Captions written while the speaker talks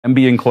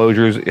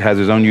Enclosures has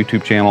his own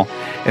YouTube channel,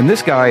 and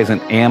this guy is an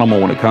animal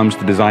when it comes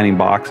to designing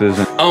boxes.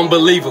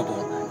 Unbelievable.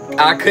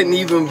 I couldn't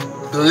even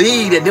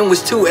believe that there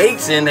was 2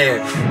 8s in there.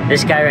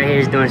 This guy right here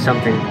is doing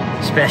something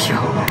special.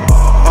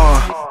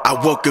 I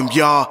welcome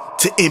y'all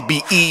to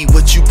MBE.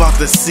 What you about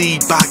to see,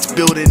 box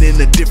building in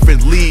a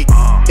different league.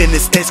 In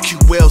this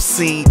SQL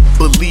scene,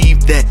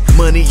 believe that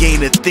money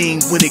ain't a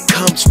thing when it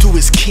comes to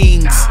its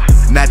kings.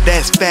 Now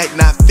that's fact,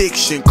 not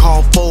fiction.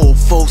 Call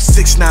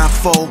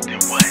 44694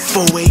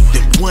 48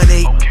 then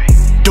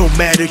 18. Don't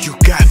matter, you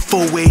got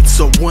 4 8s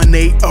or 1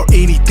 8 or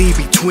anything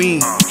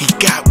between. He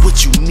got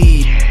what you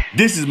need.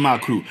 This is my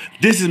crew.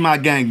 This is my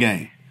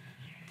gang.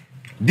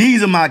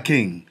 These are my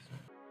kings.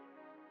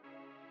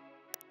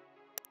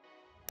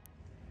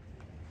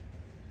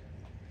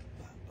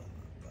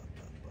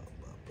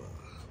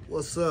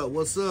 What's up?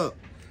 What's up?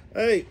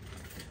 Hey,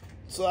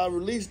 so I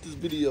released this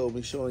video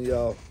me showing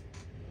y'all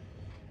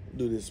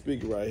do this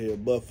speaker right here,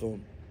 but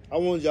I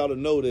want y'all to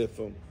know that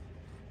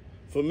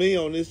for me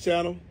on this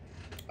channel,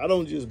 I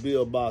don't just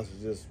build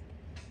boxes just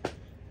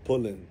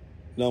pulling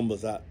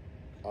numbers out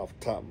off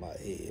the top of my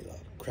head or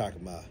the crack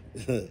of my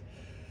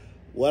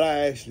what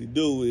I actually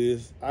do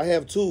is I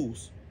have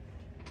tools.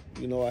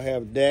 You know, I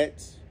have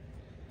DATs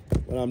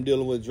when I'm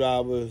dealing with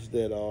drivers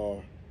that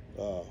are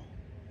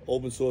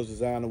open source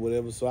design or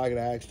whatever, so I can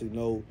actually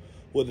know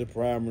what the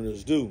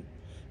parameters do.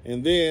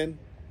 And then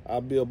I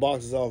build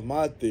boxes off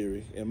my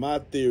theory, and my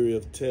theory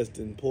of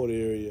testing port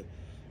area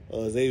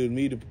is able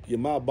me to get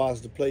my box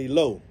to play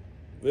low,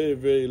 very,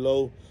 very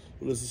low,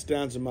 with a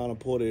substantial amount of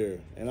port area.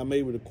 And I'm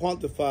able to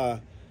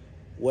quantify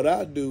what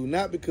I do,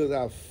 not because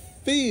I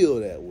feel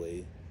that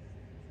way,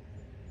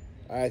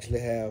 I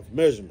actually have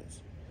measurements.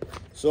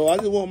 So I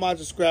just want my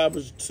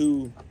subscribers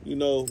to, you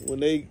know,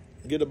 when they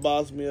get a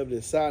box of me, if they're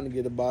deciding to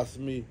get a box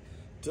of me,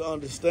 to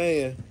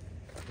understand,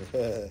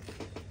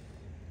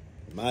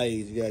 my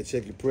age, you gotta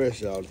check your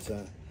pressure all the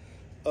time,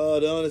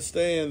 to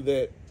understand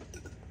that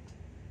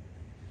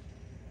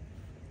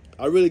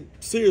I'm really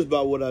serious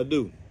about what I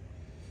do.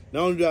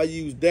 Not only do I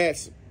use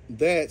DATs,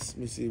 let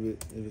me see if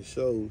it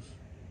shows.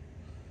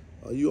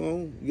 Are you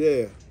on?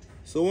 Yeah.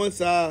 So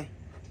once I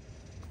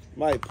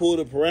might pull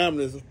the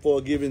parameters for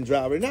a given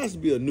driver, it has to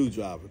be a new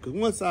driver, because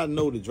once I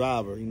know the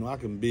driver, you know, I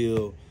can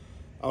build.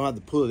 I don't have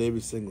to pull it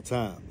every single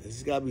time.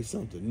 It's got to be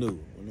something new.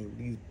 When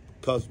these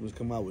customers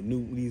come out with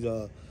these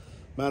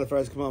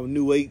manufacturers come out with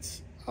new 8s,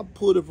 I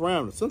pull the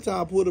parameters. Sometimes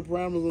I pull the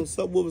parameters on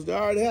subwoofers that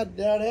already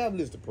have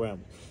listed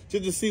parameters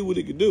just to see what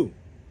it could do.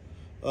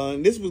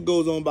 And this what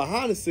goes on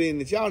behind the scene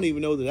that y'all don't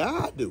even know that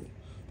I do,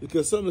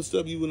 because some of the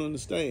stuff you wouldn't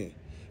understand.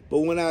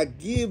 But when I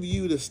give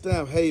you the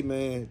stamp, hey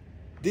man,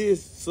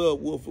 this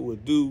subwoofer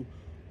would do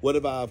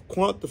whatever I've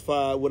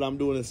quantified what I'm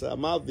doing inside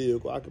my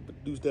vehicle, I can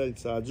produce that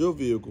inside your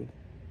vehicle,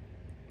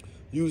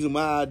 using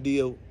my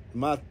idea,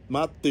 my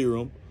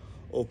theorem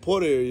of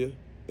port area,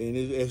 and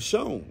it's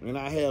shown, and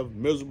I have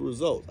measurable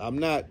results. I'm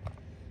not,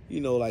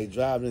 you know, like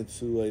driving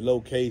into a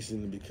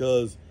location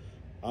because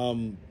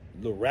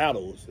the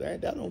rattles.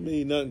 That don't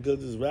mean nothing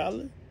because it's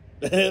rattling.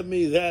 That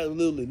means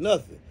absolutely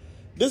nothing.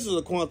 This is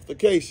a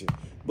quantification,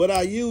 but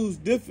I use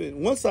different.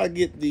 Once I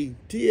get the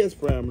TS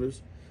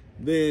parameters,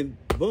 then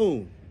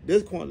boom,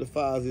 this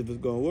quantifies if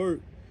it's gonna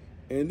work,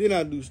 and then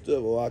I do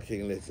stuff. Oh, I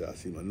can't let y'all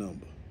see my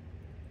number.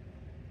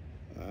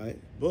 All right,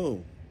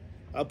 boom.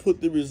 I put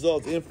the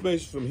results,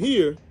 information from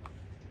here.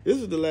 This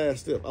is the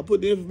last step. I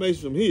put the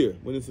information from here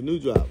when it's a new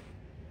driver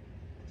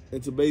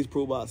into base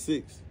Probot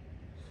 6,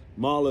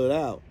 model it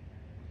out,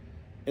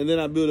 and then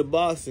I build a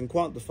box and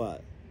quantify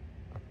it.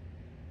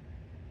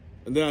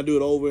 And then I do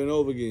it over and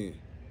over again.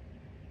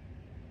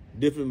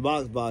 Different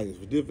box volumes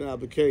for different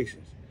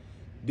applications,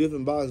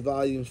 different box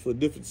volumes for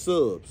different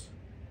subs.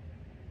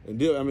 And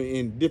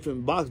in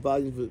different box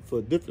volumes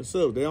for different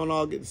subs. They don't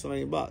all get the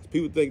same box.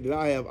 People think that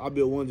I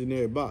build one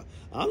generic box.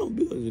 I don't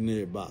build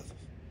generic boxes.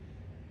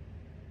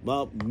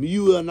 But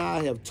you and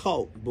I have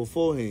talked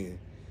beforehand,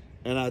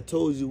 and I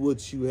told you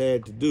what you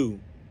had to do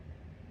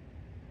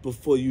for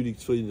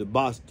the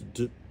box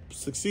to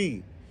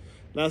succeed.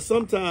 Now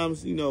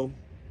sometimes, you know,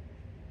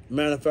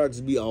 manufacturers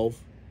be off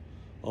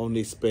on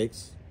their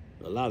specs.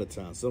 A lot of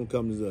times, some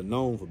companies are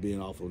known for being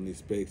off on their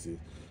specs. Is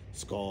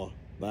Scar,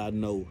 but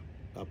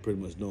I pretty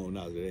much know them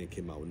now that they ain't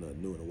came out with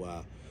nothing new in a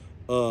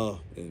while,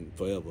 and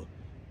forever.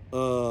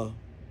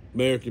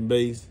 American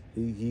based,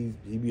 he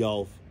be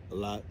off a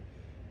lot.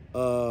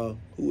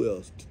 Who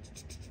else?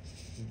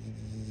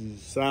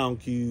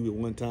 SoundCube at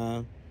one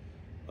time.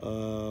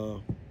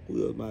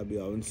 Who else might be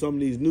off? And some of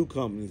these new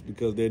companies,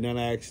 because they're not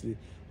actually,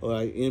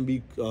 like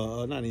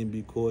not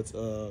NB Quartz,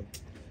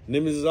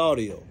 Nemesis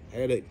Audio. I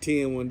had a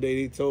 10 one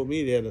day. They told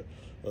me they had a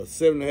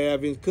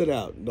 7.5-inch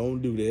cutout. Don't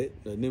do that.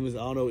 The Nemesis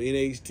Audio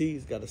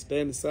NHT's got a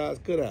standard size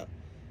cutout.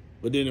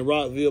 But then the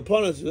Rockville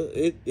Punisher,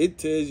 it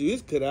tells you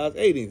its cutout's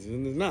 8 inches,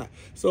 and it's not.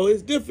 So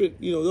it's different.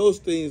 You know, those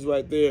things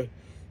right there,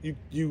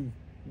 you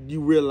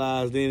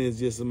realize then it's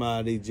just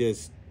somebody, they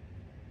just,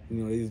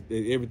 you know,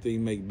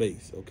 everything make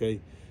base, okay?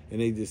 And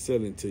they just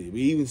sell it to you. But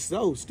even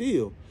so,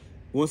 still,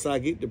 once I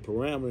get the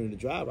parameter of the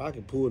driver, I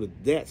can pull the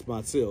DATs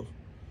myself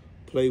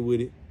play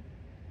with it,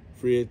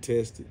 Fred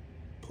test it,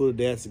 put a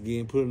DATS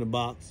again, put it in the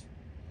box,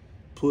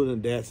 put it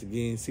in the DATS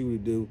again, see what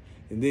it do,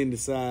 and then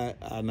decide,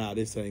 nah,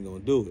 this ain't gonna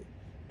do it.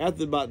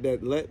 After about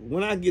that,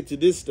 when I get to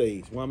this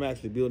stage, when I'm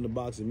actually building the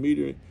box and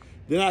metering,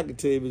 then I can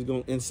tell you if it's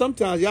going, and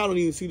sometimes y'all don't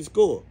even see the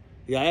score.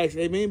 Yeah, I ask,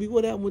 hey, man,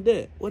 what happened with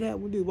that? What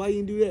happened with this? Why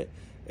you didn't do that?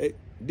 It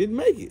didn't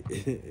make it.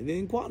 It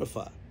didn't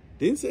quantify.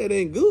 Didn't say it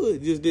ain't good.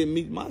 It just didn't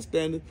meet my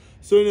standards.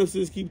 So you know,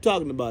 just keep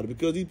talking about it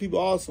because these people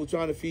are also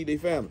trying to feed their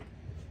family.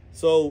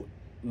 So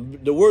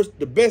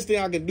the best thing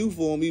I can do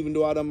for them, even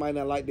though I might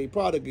not like their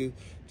product, is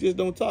just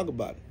don't talk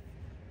about it.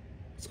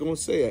 It's gonna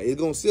sell.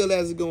 It's gonna sell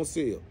as it's gonna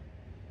sell.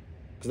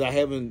 Because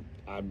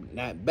I'm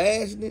not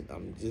bashing it.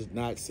 I'm just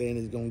not saying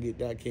it's gonna get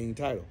that king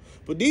title.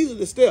 But these are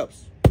the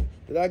steps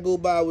that I go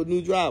by with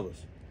new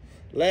drivers.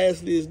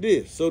 Lastly is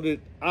this, so that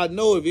I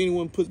know if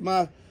anyone puts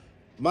my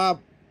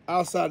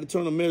outside the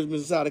terminal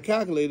measurements inside the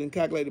calculator and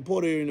calculate the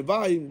port area and the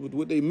volume with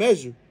what they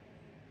measure,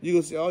 you're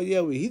going to say, oh, yeah,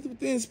 well, he's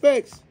within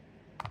specs.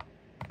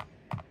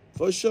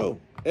 For sure.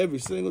 Every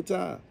single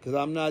time. Because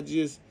I'm not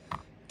just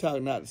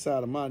talking out the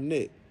side of my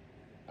neck.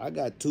 I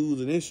got tools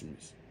and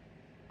instruments.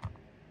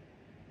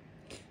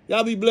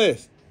 Y'all be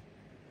blessed.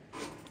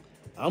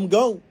 I'm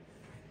gone.